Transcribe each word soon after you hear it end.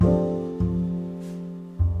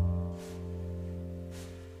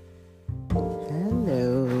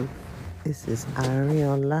This is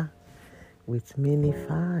Ariola with Mini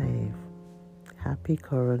 5. Happy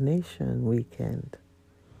coronation weekend.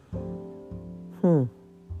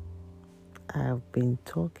 I've been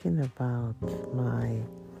talking about my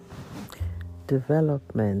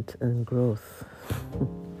development and growth,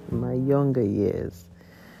 my younger years.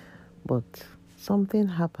 But something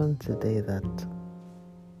happened today that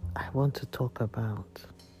I want to talk about.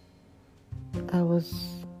 I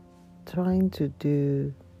was trying to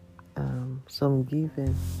do some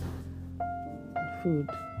giving food,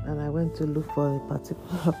 and I went to look for a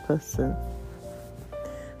particular person.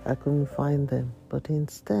 I couldn't find them, but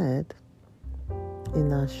instead,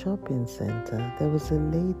 in our shopping center, there was a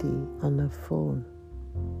lady on her phone.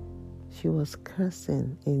 She was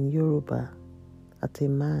cursing in Yoruba at a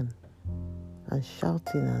man and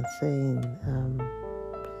shouting and saying,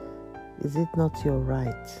 is it not your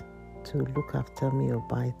right to look after me or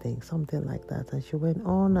buy things? Something like that. And she went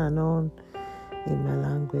on and on in my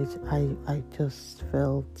language. I just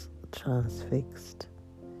felt transfixed.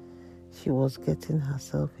 She was getting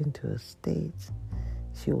herself into a state.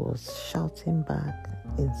 She was shouting back,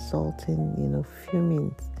 insulting,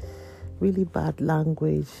 fuming, really bad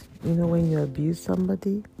language. When you abuse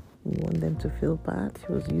somebody, you want them to feel bad.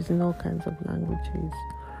 She was using all kinds of languages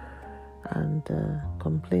and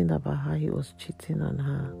complained about how he was cheating on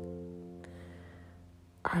her.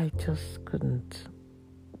 I just couldn't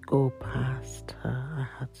go past her.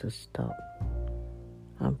 I had to stop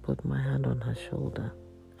and put my hand on her shoulder.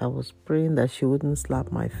 I was praying that she wouldn't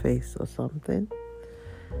slap my face or something.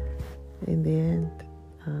 In the end,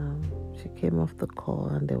 she came off the call,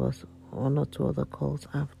 and there was one or two other calls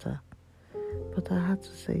after. But I had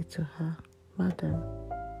to say to her, Madam,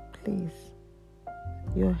 please,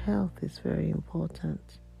 your health is very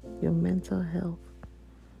important, your mental health.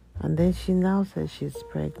 And then she now says she's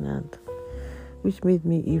pregnant, which made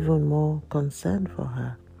me even more concerned for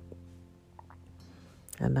her.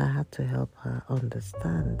 And I had to help her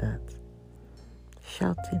understand that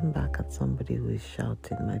shouting back at somebody who is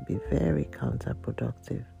shouting might be very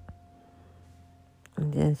counterproductive.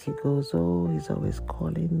 And then she goes, oh, he's always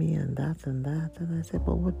calling me and that and that. And I said,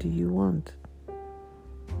 but what do you want?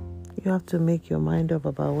 You have to make your mind up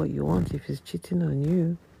about what you want if he's cheating on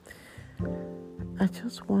you. I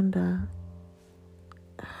just wonder,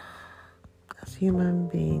 as human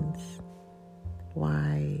beings,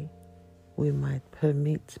 why we might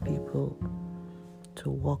permit people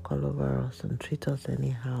to walk all over us and treat us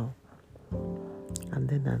anyhow, and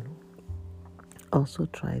then also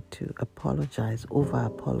try to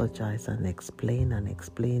over-apologize and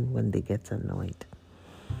explain when they get annoyed.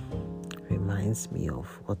 Reminds me of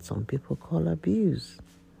what some people call abuse.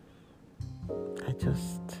 I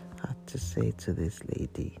just had to say to this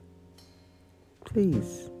lady,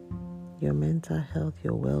 please, your mental health,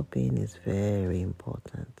 your well-being is very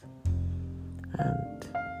important. And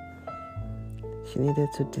she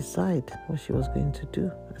needed to decide what she was going to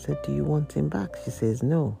do. I said, do you want him back? She says,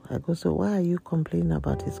 no. I go, so why are you complaining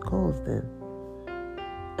about his calls then?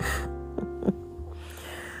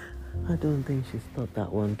 I don't think she's thought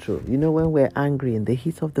that one through. When we're angry in the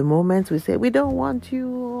heat of the moment, we say, we don't want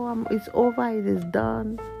you. It's over. It is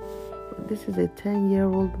done. But this is a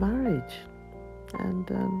 10-year-old marriage.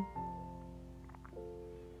 And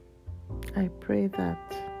I pray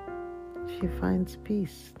that she finds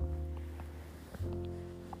peace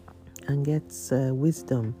and gets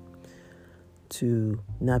wisdom to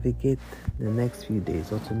navigate the next few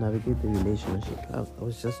days or to navigate the relationship. I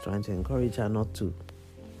was just trying to encourage her not to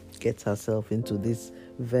get herself into these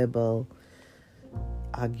verbal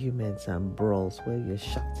arguments and brawls where you're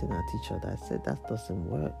shouting at each other. I said, that doesn't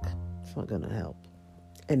work. It's not going to help.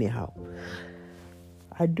 Anyhow,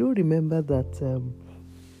 I do remember that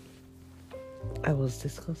I was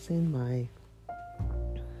discussing my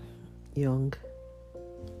young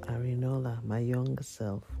Arinola, my younger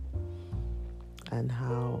self, and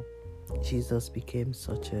how Jesus became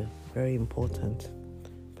such a very important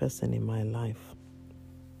person in my life.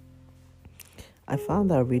 I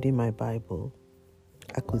found that reading my Bible,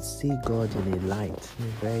 I could see God in a light, in a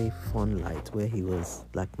very fun light, where he was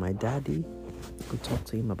like my daddy. I could talk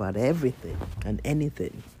to him about everything and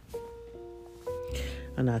anything.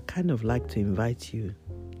 And I kind of like to invite you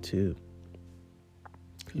to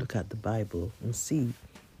look at the Bible and see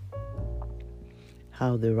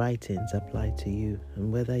how the writings apply to you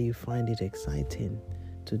and whether you find it exciting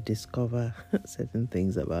to discover certain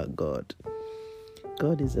things about God.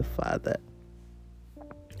 God is a father,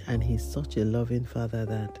 and he's such a loving father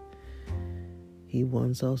that he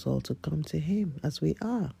wants us all to come to him as we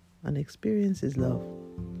are and experience his love.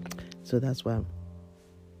 So that's why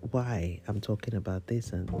why I'm talking about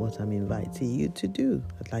this and what I'm inviting you to do.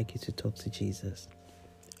 I'd like you to talk to Jesus.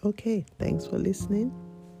 Okay, thanks for listening.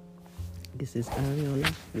 This is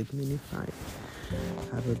Ariola with Mini 5.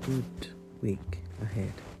 Have a good week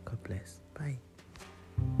ahead. God bless. Bye.